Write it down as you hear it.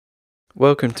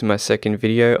Welcome to my second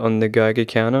video on the Geiger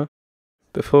Counter.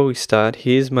 Before we start,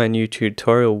 here's my new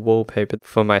tutorial wallpaper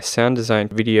for my sound design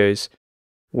videos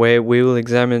where we will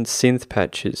examine synth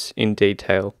patches in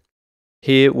detail.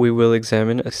 Here we will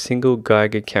examine a single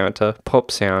Geiger counter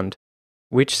pop sound,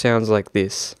 which sounds like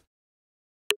this.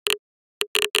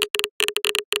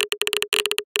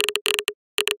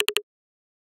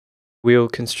 We'll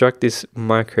construct this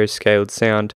micro-scaled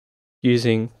sound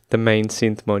using the main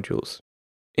synth modules.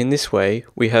 In this way,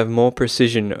 we have more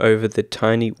precision over the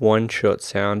tiny one-shot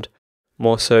sound,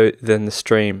 more so than the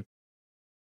stream.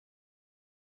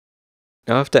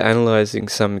 After analyzing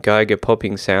some Geiger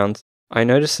popping sounds, I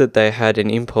noticed that they had an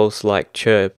impulse-like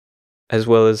chirp, as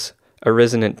well as a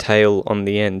resonant tail on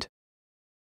the end,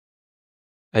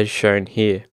 as shown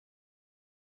here.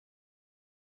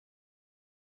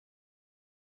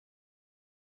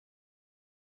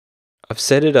 I've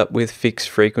set it up with fixed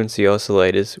frequency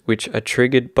oscillators which are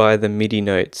triggered by the MIDI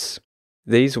notes.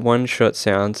 These one-shot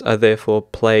sounds are therefore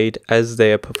played as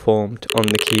they are performed on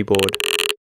the keyboard.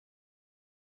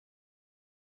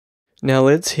 Now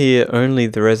let's hear only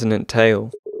the resonant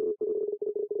tail,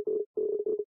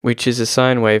 which is a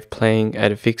sine wave playing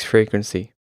at a fixed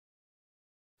frequency.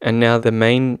 And now the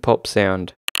main pop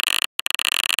sound.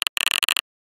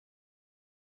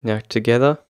 Now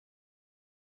together.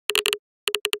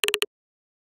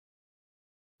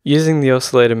 Using the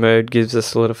oscillator mode gives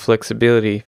us a lot of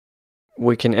flexibility.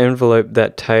 We can envelope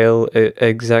that tail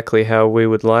exactly how we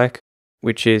would like,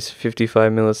 which is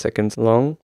 55 milliseconds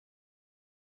long.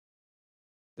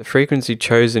 The frequency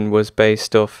chosen was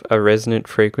based off a resonant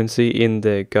frequency in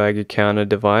the Geiger Counter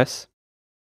device.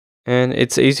 And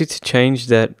it's easy to change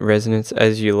that resonance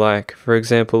as you like. For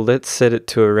example, let's set it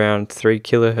to around 3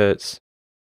 kHz.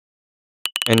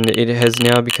 And it has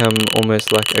now become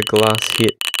almost like a glass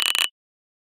hit.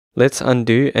 Let's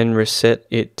undo and reset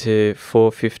it to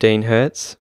 415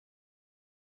 Hz.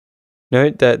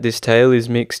 Note that this tail is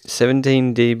mixed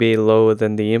 17 dB lower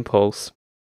than the impulse,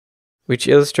 which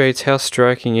illustrates how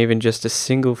striking even just a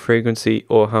single frequency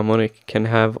or harmonic can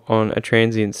have on a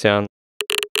transient sound.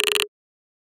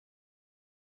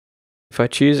 If I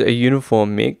choose a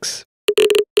uniform mix,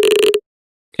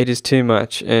 it is too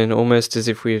much and almost as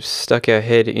if we've stuck our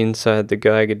head inside the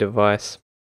Geiger device.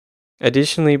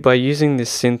 Additionally, by using this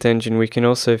synth engine, we can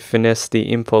also finesse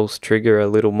the impulse trigger a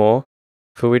little more,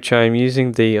 for which I am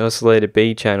using the oscillator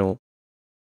B channel.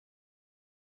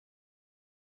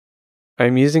 I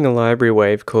am using a library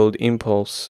wave called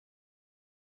impulse,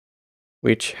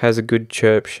 which has a good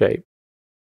chirp shape.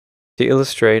 To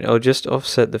illustrate, I'll just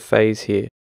offset the phase here.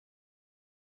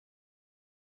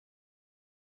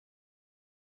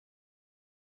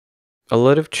 A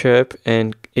lot of chirp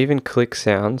and even click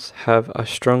sounds have a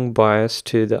strong bias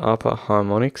to the upper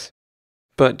harmonics,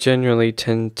 but generally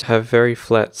tend to have very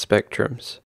flat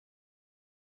spectrums.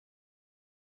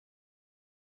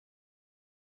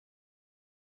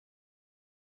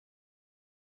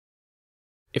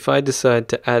 If I decide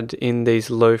to add in these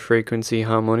low frequency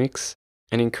harmonics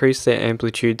and increase their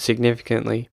amplitude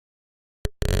significantly,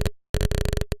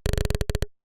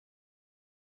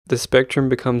 the spectrum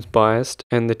becomes biased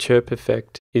and the chirp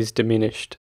effect is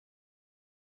diminished.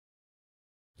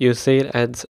 You'll see it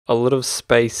adds a lot of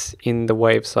space in the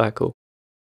wave cycle.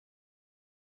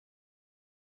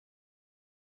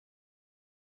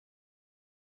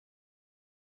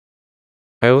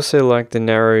 I also like the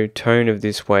narrow tone of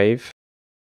this wave,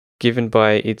 given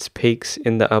by its peaks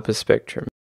in the upper spectrum.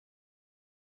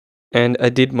 And I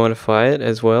did modify it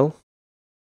as well.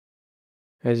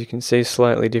 As you can see,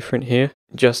 slightly different here,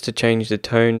 just to change the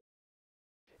tone.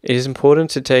 It is important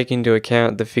to take into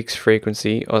account the fixed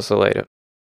frequency oscillator,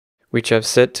 which I've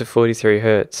set to 43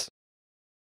 Hz.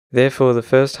 Therefore, the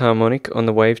first harmonic on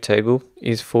the wavetable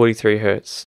is 43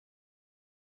 Hz.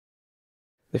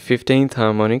 The 15th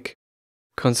harmonic,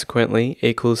 consequently,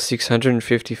 equals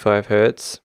 655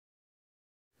 Hz.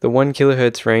 The 1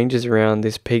 kHz range is around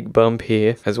this peak bump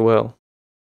here as well.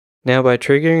 Now by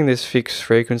triggering this fixed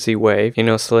frequency wave in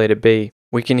oscillator B,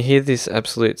 we can hear this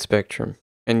absolute spectrum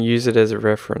and use it as a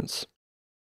reference.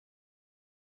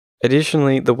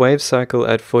 Additionally, the wave cycle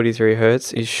at 43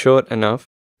 Hz is short enough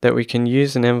that we can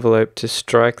use an envelope to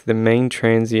strike the main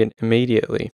transient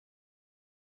immediately.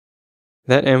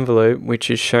 That envelope,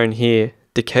 which is shown here,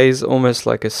 decays almost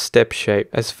like a step shape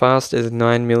as fast as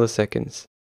 9 milliseconds.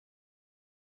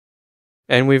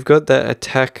 And we've got that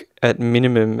attack at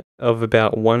minimum of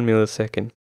about 1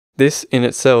 millisecond. This in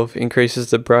itself increases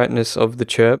the brightness of the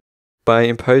chirp by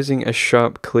imposing a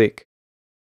sharp click.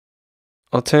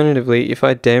 Alternatively, if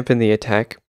I dampen the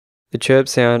attack, the chirp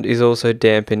sound is also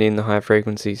dampened in the high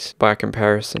frequencies by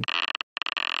comparison.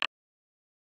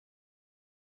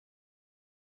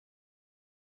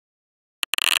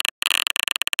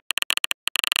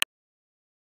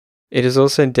 It is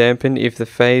also dampened if the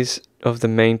phase of the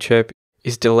main chirp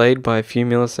is delayed by a few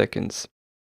milliseconds.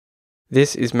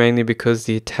 This is mainly because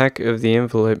the attack of the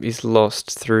envelope is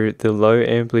lost through the low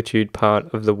amplitude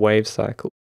part of the wave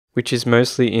cycle, which is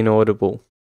mostly inaudible.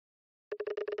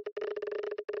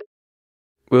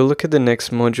 We'll look at the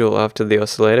next module after the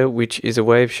oscillator, which is a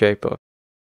wave shaper.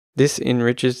 This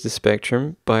enriches the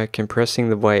spectrum by compressing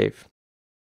the wave.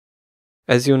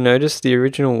 As you'll notice, the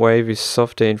original wave is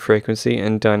softer in frequency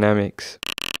and dynamics.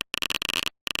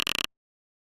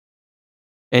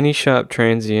 Any sharp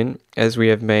transient, as we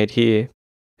have made here,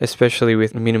 especially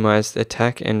with minimized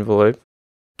attack envelope,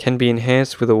 can be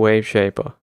enhanced with a wave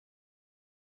shaper.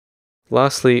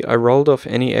 Lastly, I rolled off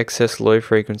any excess low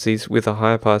frequencies with a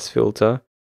high-pass filter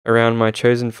around my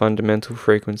chosen fundamental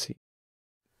frequency.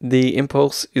 The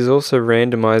impulse is also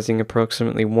randomizing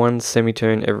approximately one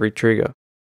semitone every trigger.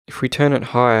 If we turn it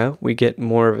higher, we get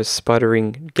more of a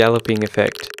sputtering, galloping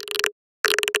effect.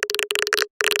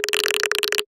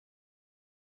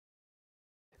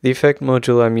 The effect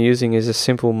module I'm using is a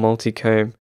simple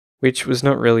multi-comb, which was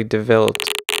not really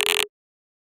developed,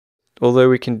 although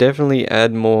we can definitely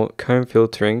add more comb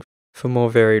filtering for more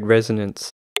varied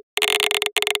resonance.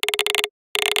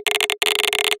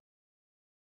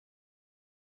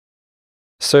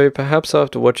 So perhaps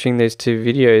after watching these two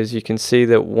videos you can see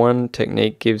that one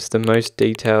technique gives the most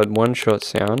detailed one-shot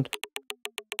sound,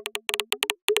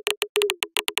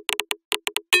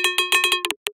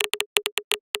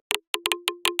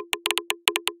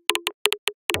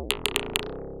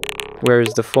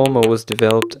 whereas the former was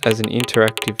developed as an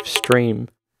interactive stream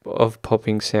of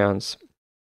popping sounds.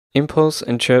 Impulse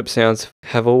and chirp sounds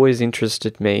have always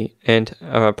interested me and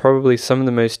are probably some of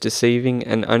the most deceiving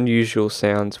and unusual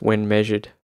sounds when measured.